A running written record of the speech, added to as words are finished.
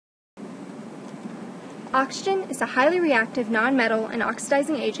Oxygen is a highly reactive nonmetal and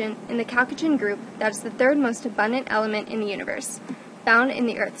oxidizing agent in the chalcogen group that is the third most abundant element in the universe, found in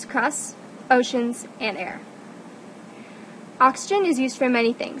the Earth's crust, oceans, and air. Oxygen is used for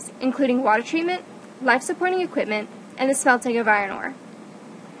many things, including water treatment, life-supporting equipment, and the smelting of iron ore.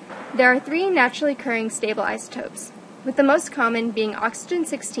 There are 3 naturally occurring stable isotopes, with the most common being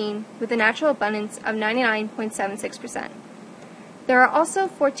oxygen-16 with a natural abundance of 99.76%. There are also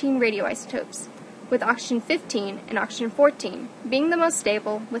 14 radioisotopes, with oxygen-15 and oxygen-14 being the most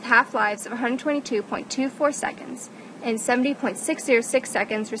stable with half-lives of 122.24 seconds and 70.606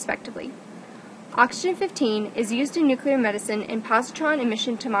 seconds respectively. Oxygen-15 is used in nuclear medicine in positron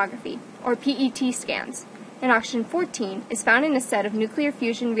emission tomography, or PET scans, and oxygen-14 is found in a set of nuclear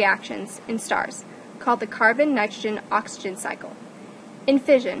fusion reactions in stars, called the carbon-nitrogen-oxygen cycle. In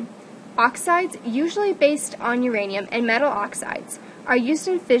fission, oxides, usually based on uranium and metal oxides, are used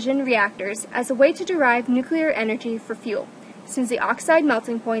in fission reactors as a way to derive nuclear energy for fuel, since the oxide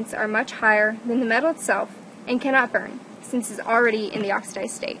melting points are much higher than the metal itself and cannot burn, since it is already in the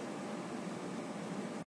oxidized state.